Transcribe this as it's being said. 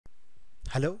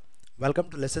Hello, welcome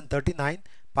to lesson 39,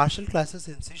 partial classes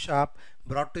in C Sharp,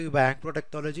 brought to you by Ankpro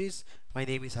Technologies. My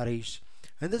name is Harish.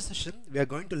 In this session, we are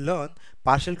going to learn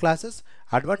partial classes,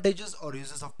 advantages or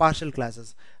uses of partial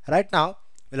classes. Right now,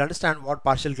 we'll understand what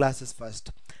partial class is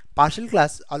first. Partial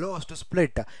class allow us to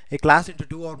split a class into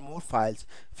two or more files.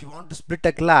 If you want to split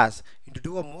a class into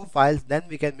two or more files, then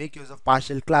we can make use of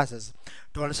partial classes.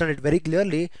 To understand it very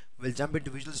clearly, we'll jump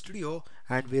into Visual Studio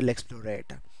and we'll explore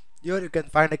it. Here you can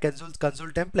find a console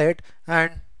template,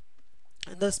 and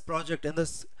in this project, in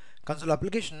this console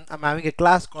application, I'm having a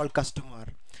class called customer.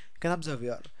 You can observe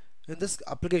here. In this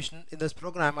application, in this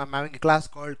program, I'm having a class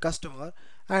called customer,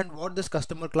 and what this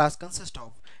customer class consists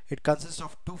of? It consists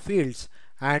of two fields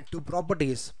and two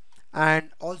properties, and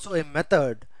also a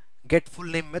method, get full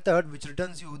name method, which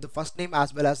returns you the first name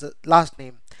as well as the last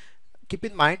name. Keep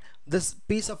in mind, this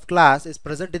piece of class is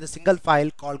present in a single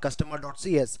file called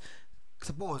customer.cs.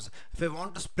 Suppose if I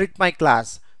want to split my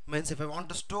class, means if I want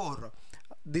to store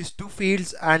these two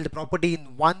fields and the property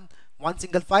in one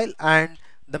single file and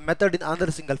the method in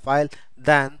another single file,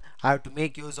 then I have to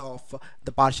make use of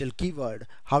the partial keyword.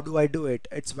 How do I do it?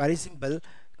 It's very simple.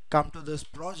 Come to this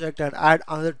project and add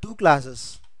another two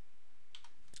classes.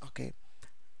 Okay,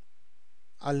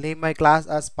 I'll name my class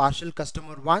as partial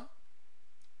customer 1,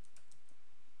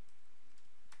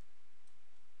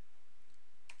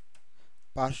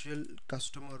 partial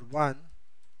customer 1.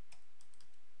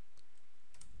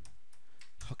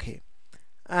 Okay,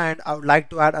 and I would like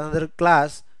to add another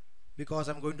class because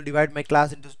I'm going to divide my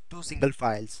class into two single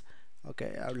files.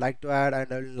 Okay, I would like to add, and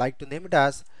I would like to name it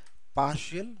as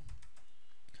partial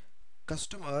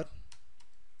customer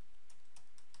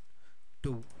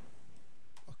 2.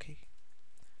 Okay,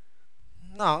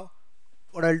 now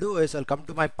what I'll do is I'll come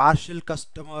to my partial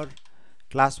customer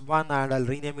class 1 and I'll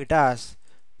rename it as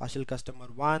partial customer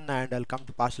 1, and I'll come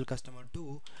to partial customer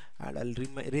 2 and I'll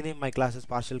rename my class as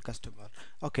partial customer.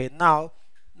 Okay, now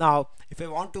if I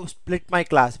want to split my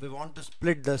class, if I want to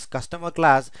split this customer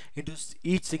class into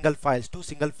each single files, two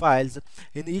single files,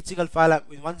 in each single file,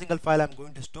 in one single file I'm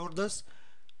going to store this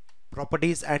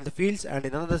properties and the fields, and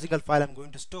in another single file I'm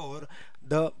going to store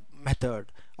the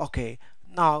method. Okay,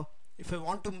 now if I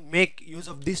want to make use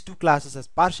of these two classes as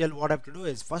partial, what I have to do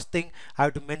is, first thing, I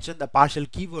have to mention the partial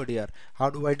keyword here.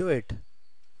 How do I do it?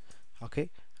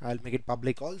 Okay, I'll make it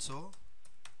public also,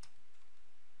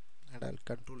 and I'll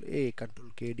Control A, Control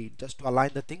KD just to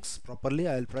align the things properly.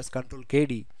 I'll press Control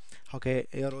KD. Okay,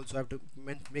 here also I have to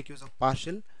make use of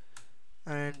partial,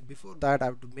 and before that I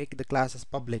have to make the class as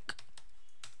public.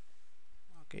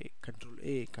 Okay, Control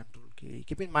A, Control K.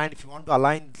 Keep in mind, if you want to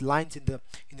align lines in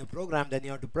your program, then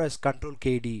you have to press Control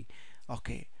KD.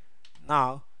 Okay,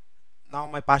 now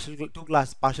my partial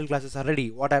classes are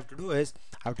ready. What I have to do is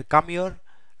I have to come here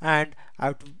and I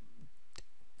have to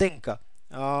think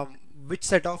which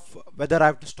set of, whether I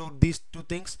have to store these two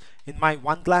things in my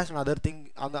one class and other thing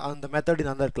on the method in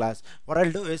another class. What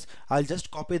I'll do is I'll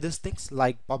just copy these things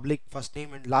like public first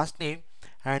name and last name,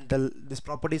 and this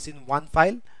properties in one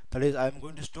file. That is, I'm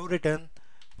going to store it in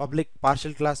public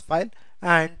partial class file,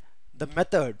 and the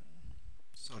method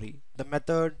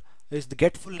is the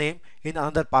get full name in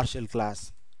another partial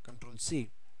class. Control C.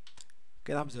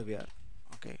 Can observe here.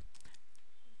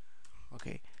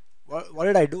 Okay, what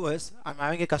did I do is, I'm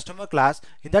having a customer class.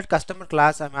 In that customer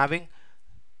class I'm having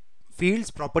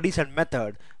fields, properties and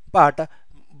method, but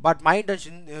my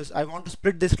intention is I want to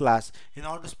split this class. In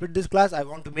order to split this class, I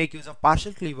want to make use of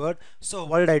partial keyword. So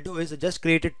what did I do is I just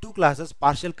created two classes,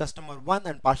 partial customer 1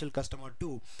 and partial customer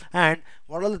 2, and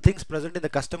what are the things present in the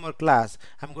customer class,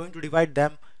 I'm going to divide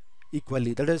them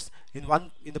equally. That is, in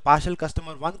the partial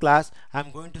customer 1 class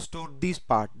I'm going to store these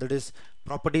part, that is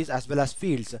properties as well as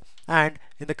fields, and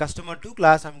in the customer 2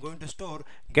 class I'm going to store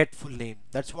get full name.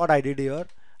 That's what I did here.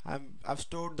 I've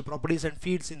stored the properties and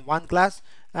fields in one class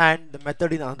and the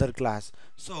method in another class.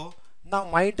 So now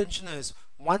my intention is,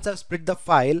 once I've split the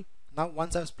file, what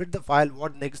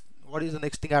is the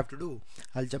next thing I have to do?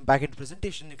 I'll jump back into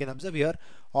presentation. You can observe here,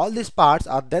 all these parts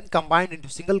are then combined into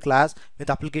single class when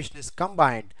the application is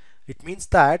combined. It means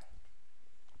that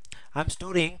I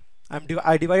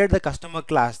divided the customer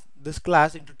class, this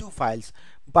class, into two files,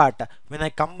 but when I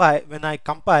compile,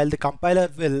 the compiler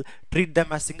will treat them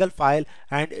as single file,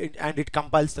 and it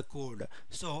compiles the code.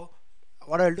 So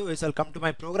what I'll do is I'll come to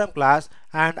my program class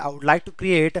and I would like to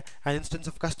create an instance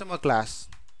of customer class.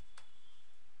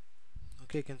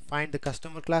 Okay, you can find the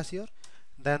customer class here.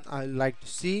 Then I like to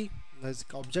see this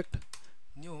object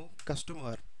new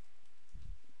customer.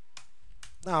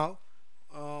 Now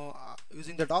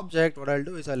using that object, what I'll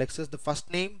do is I'll access the first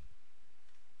name,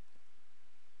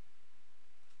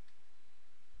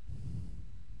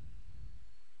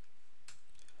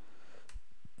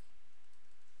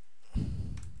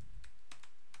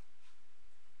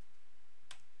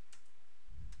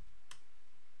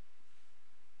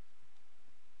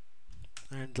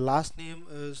 and the last name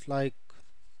is like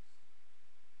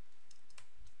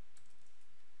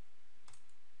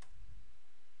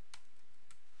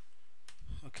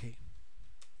okay.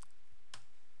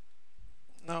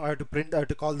 Now I have to print, I have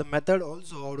to call the method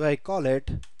also. How do I call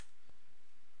it?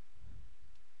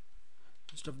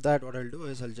 Instead of that, what I'll do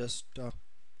is I'll just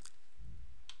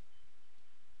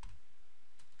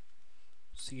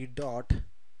c dot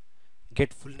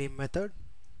get full name method.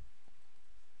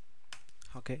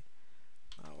 Okay,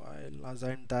 now I'll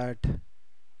assign that.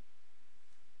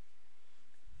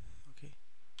 Okay,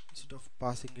 instead of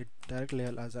passing it directly,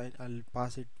 I'll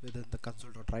pass it within the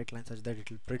console.writeLine such that it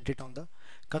will print it on the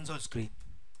console screen.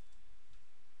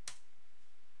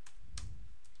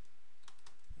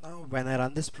 Now when I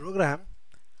run this program,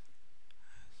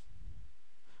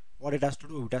 what it has to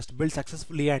do, it has to build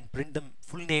successfully and print the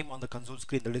full name on the console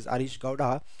screen, that is Arish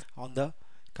Gowda on the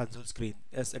console screen.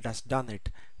 Yes, it has done it.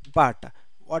 But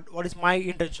what is my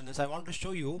intention is I want to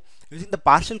show you using the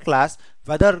partial class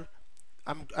whether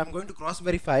I'm going to cross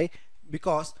verify,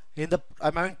 because in the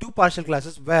I'm having two partial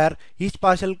classes where each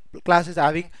partial class is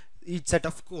having each set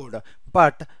of code.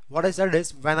 But what I said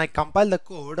is when I compile the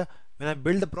code, when I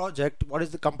build the project, what is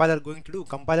the compiler going to do?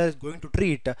 Compiler is going to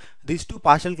treat these two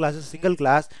partial classes single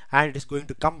class and it is going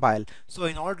to compile. So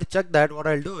in order to check that, what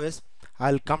I'll do is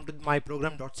I'll come to my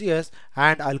program.cs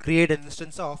and I'll create an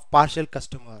instance of partial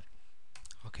customer.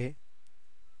 Okay,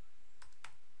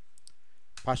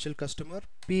 partial customer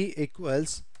p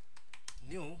equals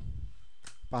new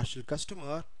partial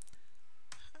customer,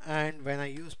 and when I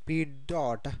use p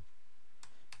dot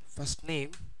first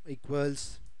name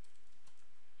equals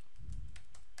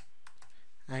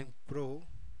Ankpro,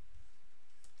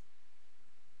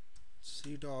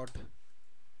 c dot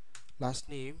last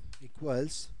name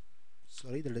equals,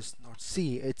 sorry, that is not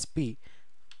c, it's p,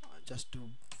 just to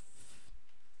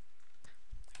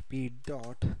p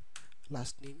dot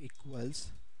last name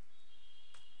equals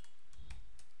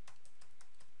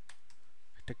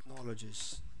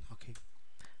technologies. Okay,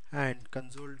 and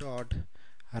console dot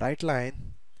write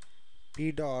line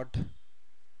p dot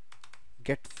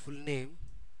get full name.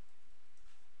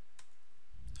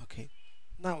 Okay,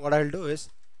 now what I'll do is,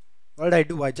 what did I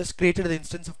do? I just created the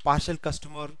instance of partial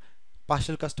customer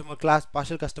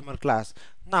class.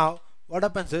 Now what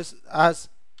happens is, as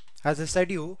I said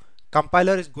you,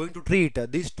 compiler is going to treat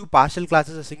these two partial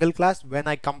classes as a single class when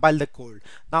I compile the code.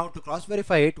 Now to cross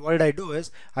verify it, what did I do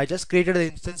is I just created the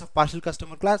instance of partial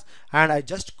customer class and I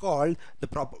just called the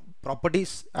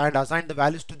properties and assigned the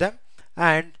values to them,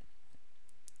 and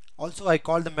also I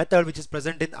called the method which is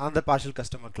present in another partial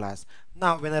customer class.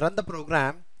 Now when I run the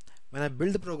program, when I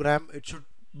build the program, it should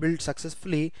build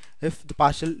successfully if the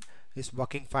partial is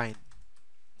working fine.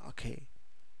 Okay,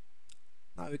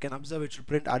 now we can observe it should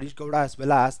print Arish Gowda as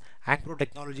well as Ankpro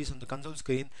Technologies on the console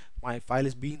screen. My file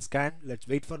is being scanned. Let's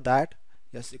wait for that.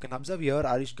 Yes, you can observe here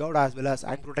Arish Gowda as well as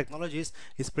Ankpro Technologies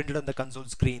is printed on the console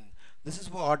screen. This is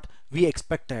what we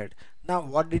expected. Now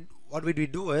what did we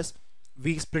do is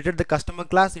we splitted the customer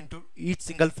class into each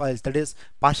single files, that is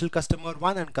partial customer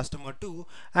 1 and customer 2,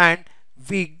 and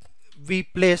we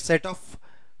place set of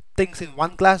things in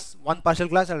one class, one partial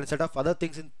class, and a set of other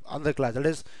things in another class. That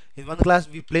is, in one class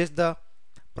we place the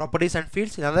properties and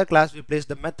fields, in another class we place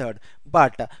the method.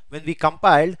 But when we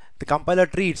compiled, the compiler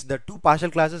treats the two partial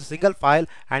classes single file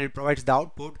and it provides the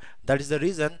output. That is the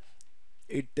reason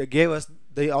it gave us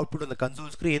the output on the console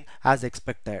screen as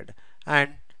expected.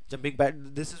 And jumping back,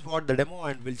 this is what the demo,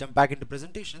 and we'll jump back into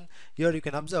presentation. Here you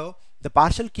can observe the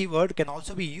partial keyword can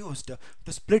also be used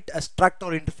to split a struct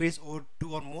or interface over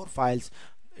two or more files.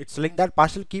 It's telling that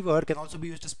partial keyword can also be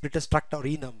used to split a struct or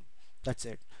enum. That's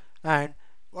it. And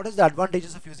what is the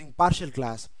advantages of using partial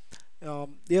class?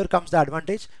 Here comes the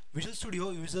advantage. Visual Studio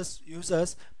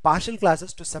uses partial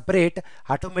classes to separate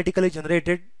automatically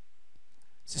generated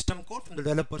system code from the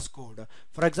developer's code.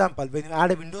 For example, when you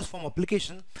add a WindowsForm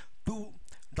application, two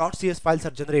 .cs files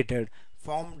are generated.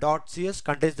 Form.cs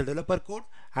contains the developer code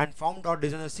and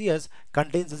Form.Designer.cs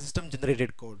contains the system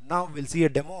generated code. Now we'll see a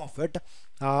demo of it,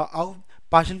 how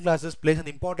partial classes plays an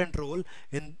important role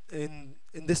in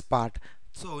this part.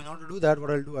 So in order to do that,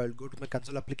 what I'll do, I'll go to my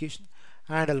console application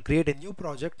and I'll create a new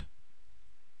project,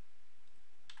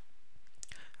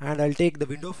 and I'll take the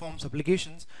Windows Forms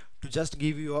applications to just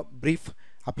give you a brief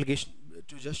application,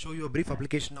 to just show you a brief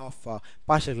application of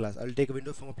partial class. I'll take a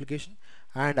Windows Form application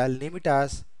and I'll name it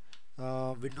as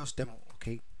Windows Demo.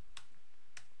 Okay,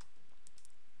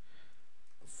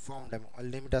 Form Demo. I'll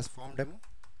name it as Form Demo.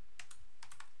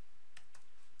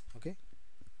 Okay.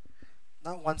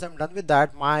 Now once I'm done with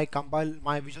that, my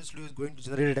Visual Studio is going to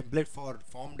generate a template for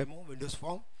Form Demo Windows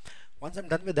Form. Once I'm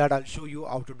done with that, I'll show you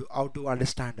how to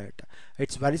understand it.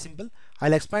 It's very simple.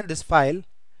 I'll expand this file.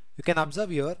 You can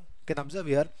observe here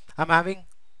I'm having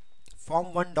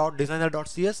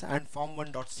Form.Designer.cs and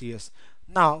Form.cs.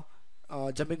 Now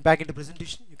jumping back into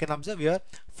presentation, you can observe here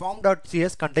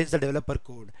Form.cs contains the developer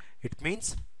code. It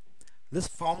means this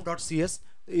Form.cs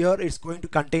here is going to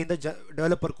contain the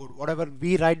developer code. Whatever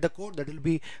we write the code, that will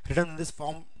be written in this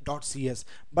Form.cs.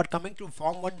 But coming to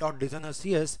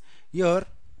Form1.Designer.cs, here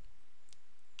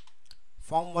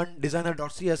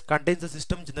Form1.Designer.cs contains the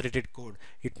system generated code.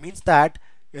 It means that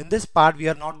in this part we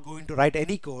are not going to write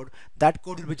any code. That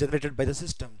code will be generated by the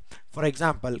system. For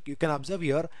example, you can observe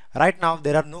here right now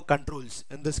there are no controls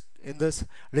in this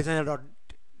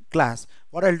designer.class.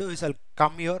 What I'll do is I'll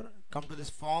come to this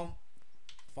form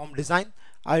design.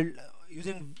 I'll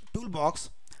using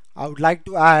toolbox, I would like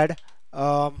to add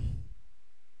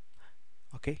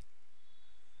okay,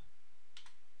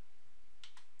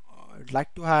 I'd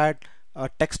like to add a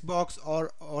text box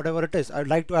or whatever it is. I'd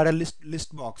like to add a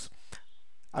list box.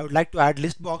 I would like to add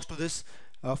list box to this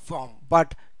form,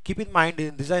 but keep in mind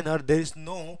in designer there is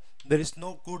no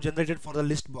code generated for the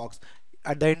list box.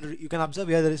 At the end you can observe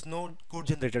here there is no code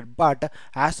generated, but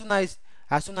as soon as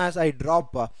I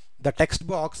drop the text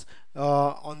box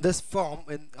on this form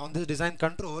on this design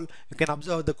control, you can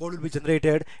observe the code will be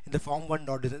generated in the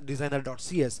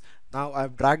Form1.Designer.cs. Now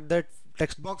I've dragged that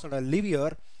text box and I'll leave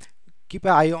here. Keep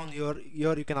an eye on here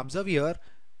you can observe here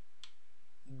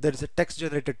there is a text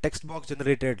box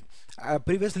generated.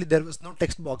 Previously there was no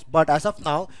text box, but as of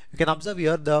now you can observe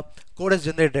here the code is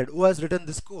generated. Who has written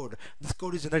this code? This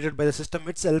code is generated by the system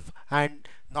itself, and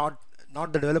not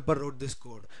the developer wrote this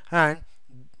code. And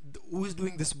who is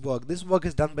doing this work? This work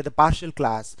is done by the partial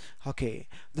class. Okay,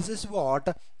 this is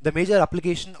what the major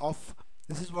application of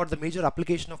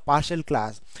partial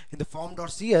class. In the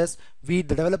Form.cs, the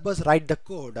developers write the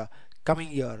code coming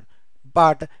here,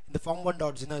 but in the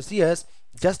Form1.cs,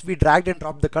 just we dragged and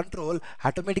dropped the control,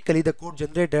 automatically the code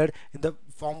generated in the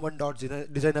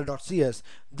Form1.Designer.cs.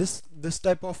 This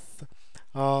type of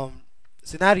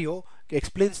scenario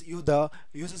explains you the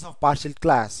uses of partial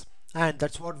class, and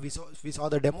that's what we saw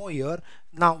the demo here.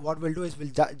 Now what we'll do is we'll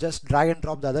just drag and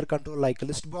drop the other control like a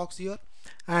list box here,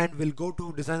 and we'll go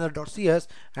to designer.cs,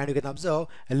 and you can observe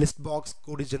a list box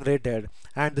code is generated,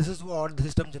 and this is what the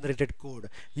system generated code.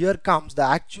 Here comes the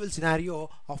actual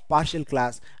scenario of partial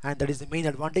class, and that is the main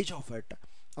advantage of it.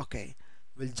 Okay,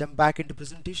 we'll jump back into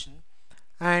presentation,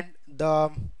 and the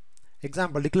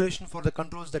example declaration for the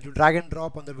controls that you drag and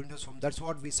drop on the Windows Form, that's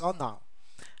what we saw now.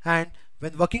 And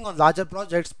when working on larger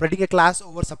projects, spreading a class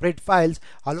over separate files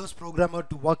allows programmer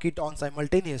to work it on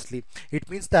simultaneously. It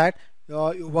means that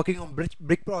you're working on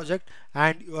brick project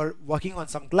and you are working on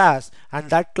some class,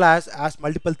 and that class has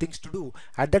multiple things to do.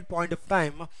 At that point of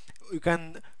time, you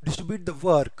can distribute the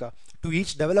work to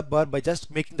each developer by just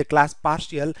making the class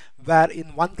partial, where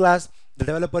in one class the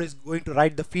developer is going to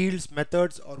write the fields,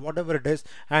 methods, or whatever it is,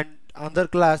 and another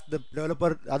class the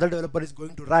other developer is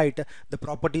going to write the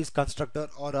properties, constructor,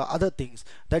 or other things.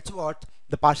 That's what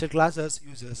the partial classes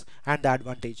uses and the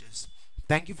advantages.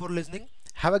 Thank you for listening.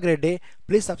 Have a great day.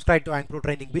 Please subscribe to Ankpro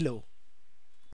training below.